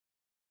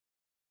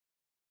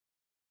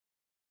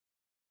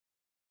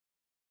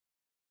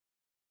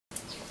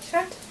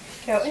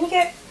Go in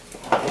again.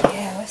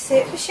 Yeah, that's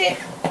it. Push it.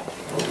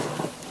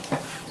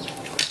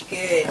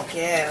 Good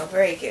girl.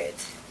 Very good.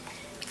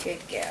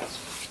 Good girl.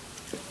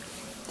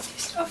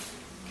 Just off.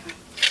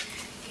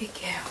 Good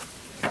girl.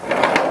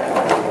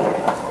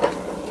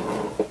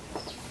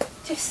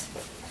 Just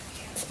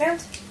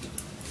round.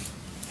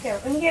 Go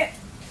in again.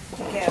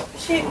 Good girl.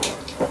 Push it.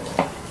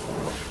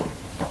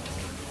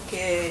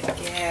 Good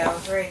girl.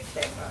 Very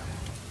clever.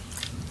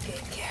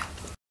 Good girl.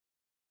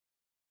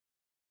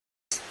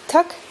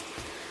 Tug.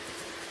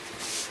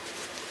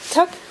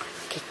 Tug.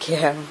 Good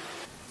girl.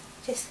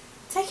 Just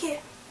take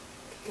it.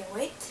 Good girl.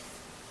 Wait.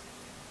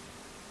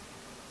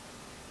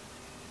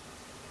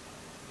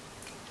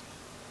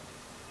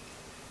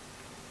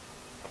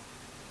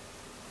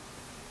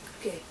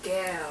 Good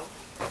girl.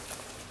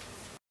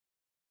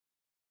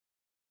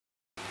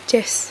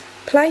 Jess,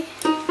 play.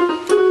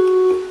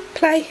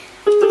 Play.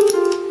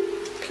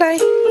 Play.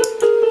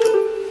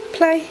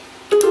 Play.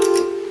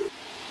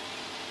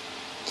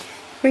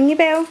 Ring your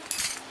bell.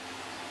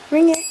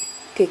 Ring it.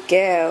 Good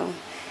girl.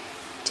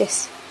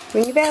 Jess,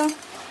 ring your bell.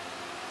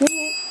 Ring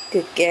it.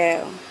 Good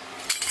girl.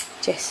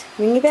 Jess,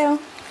 ring your bell.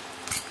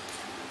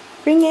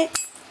 Ring it.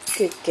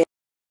 Good girl.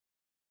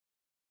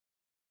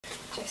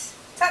 Jess,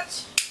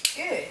 touch.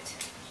 Good.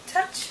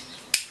 Touch.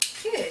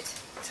 Good.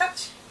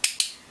 Touch.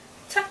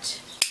 Touch.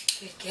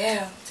 Good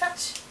girl.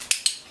 Touch.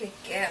 Good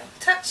girl.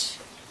 Touch.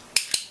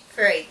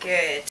 Very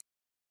good.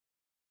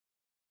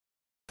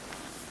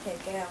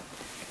 Good girl.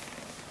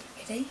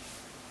 Ready?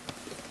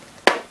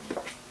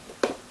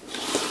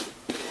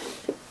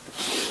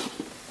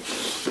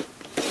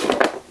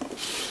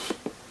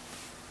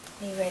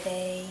 Are you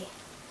ready?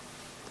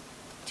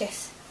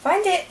 Jess,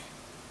 find it.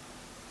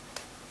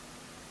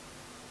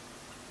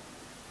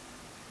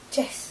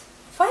 Jess,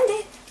 find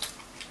it.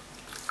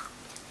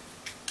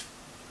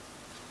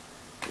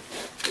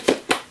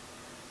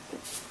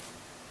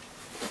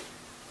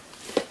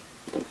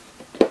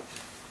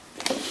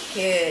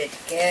 Good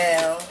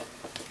girl.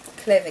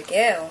 Clever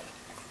girl.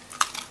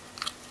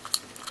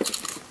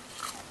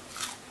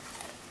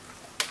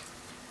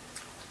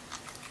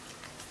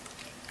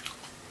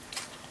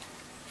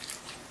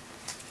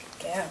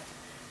 Good girl.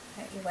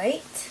 Let you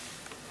wait.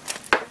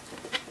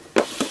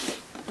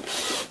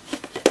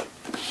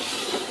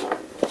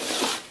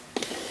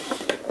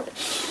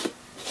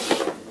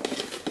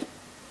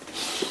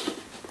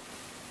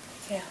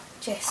 Good girl.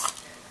 Jess,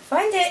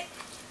 find it.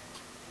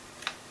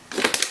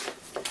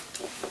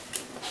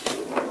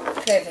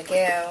 Clever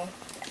girl.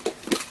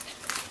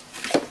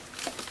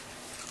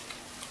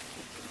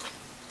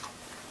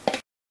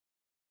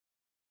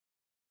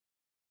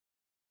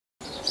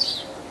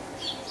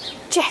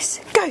 Jess,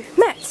 go,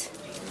 Matt.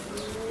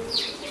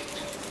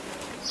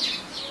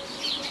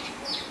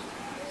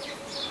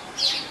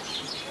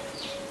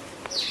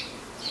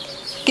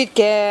 Good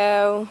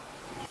girl.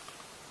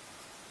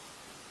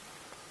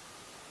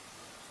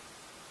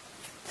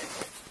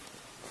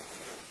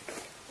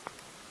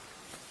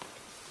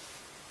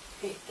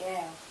 Good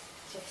girl.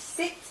 Just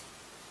sit.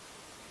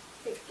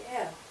 Good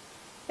girl.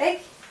 Leg.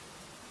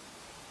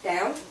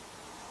 Down.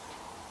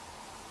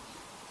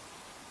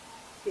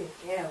 Good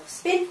girl.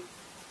 Spin.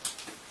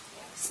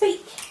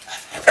 Speak.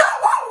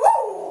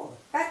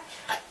 Back.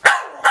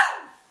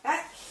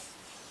 Back.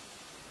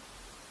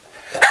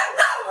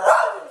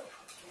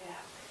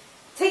 Yeah.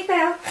 Take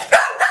bow.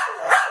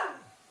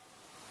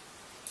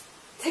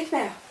 Take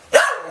bow.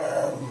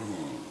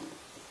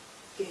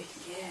 Good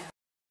girl.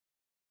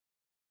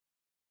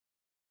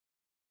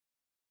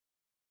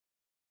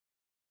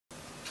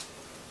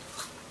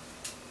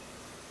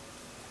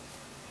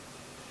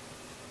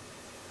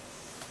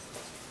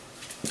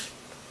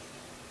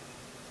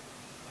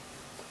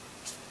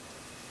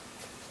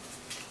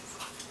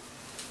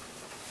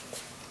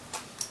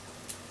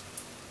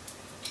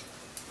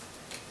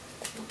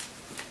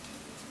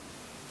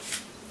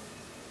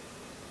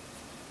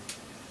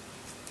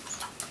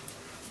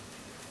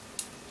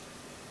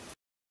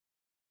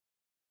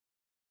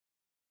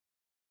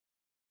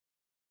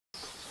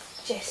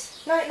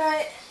 Jess, night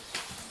night.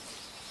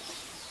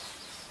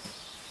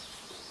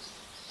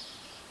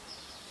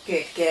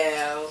 Good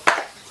girl.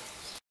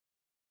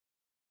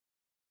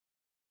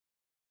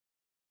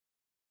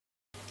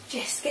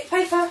 Jess, get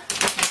paper.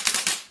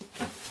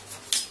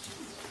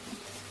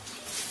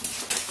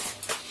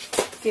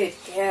 Good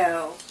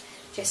girl.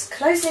 Jess,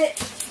 close it.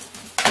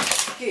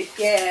 Good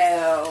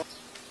girl.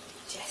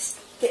 Jess,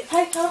 get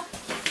paper.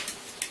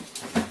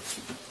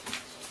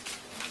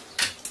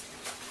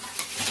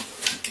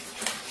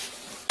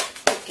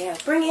 Good girl,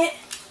 bring it.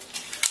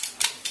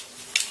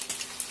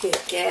 Good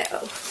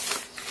girl.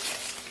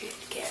 Good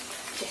girl.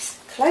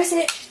 Just close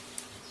it.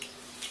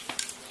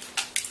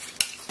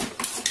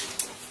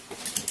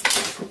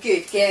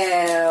 Good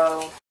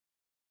girl.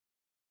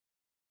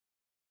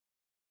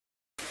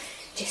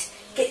 Just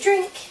get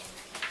drink.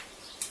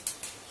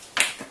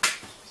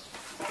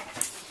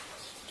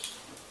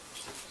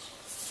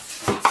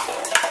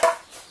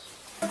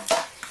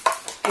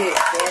 Good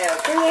girl.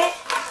 Bring it.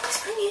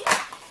 Just bring it.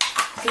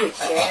 Good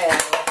girl.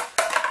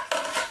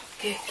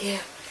 Good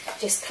girl.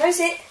 Just close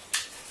it.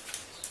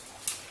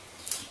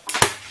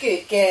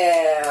 Good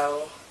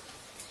girl.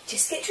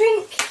 Just get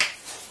drink.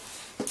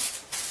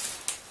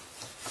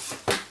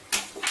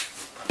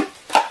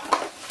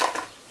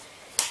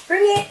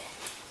 Bring it.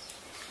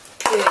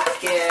 Good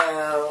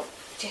girl.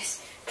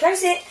 Just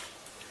close it.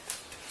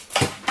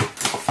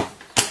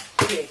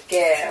 Good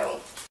girl.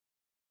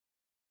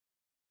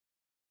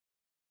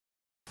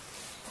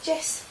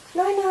 Jess,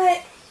 night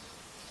night.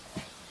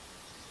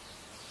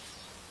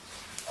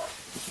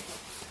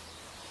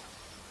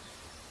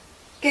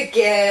 Good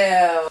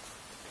girl.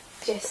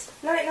 Jess,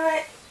 night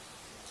night.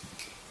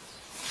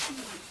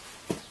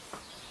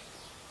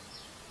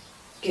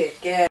 Good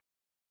girl.